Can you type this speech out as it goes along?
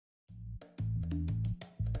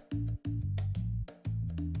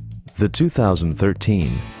The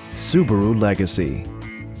 2013 Subaru Legacy.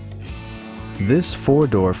 This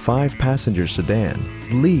four-door, five-passenger sedan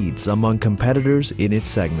leads among competitors in its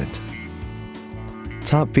segment.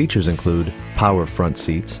 Top features include power front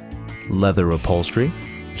seats, leather upholstery,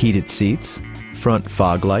 heated seats, front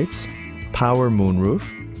fog lights, power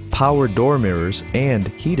moonroof, power door mirrors and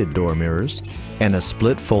heated door mirrors, and a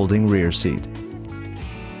split folding rear seat.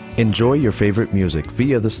 Enjoy your favorite music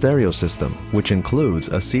via the stereo system, which includes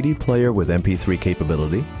a CD player with MP3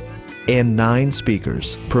 capability and 9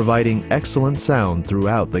 speakers, providing excellent sound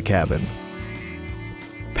throughout the cabin.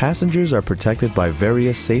 Passengers are protected by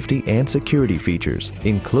various safety and security features,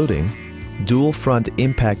 including dual front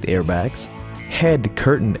impact airbags, head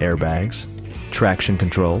curtain airbags, traction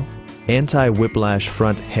control, anti-whiplash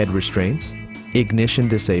front head restraints, ignition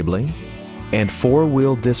disabling, and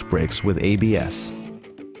 4-wheel disc brakes with ABS.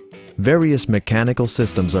 Various mechanical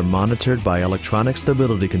systems are monitored by electronic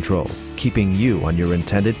stability control, keeping you on your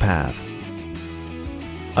intended path.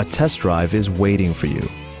 A test drive is waiting for you.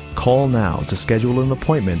 Call now to schedule an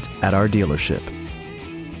appointment at our dealership.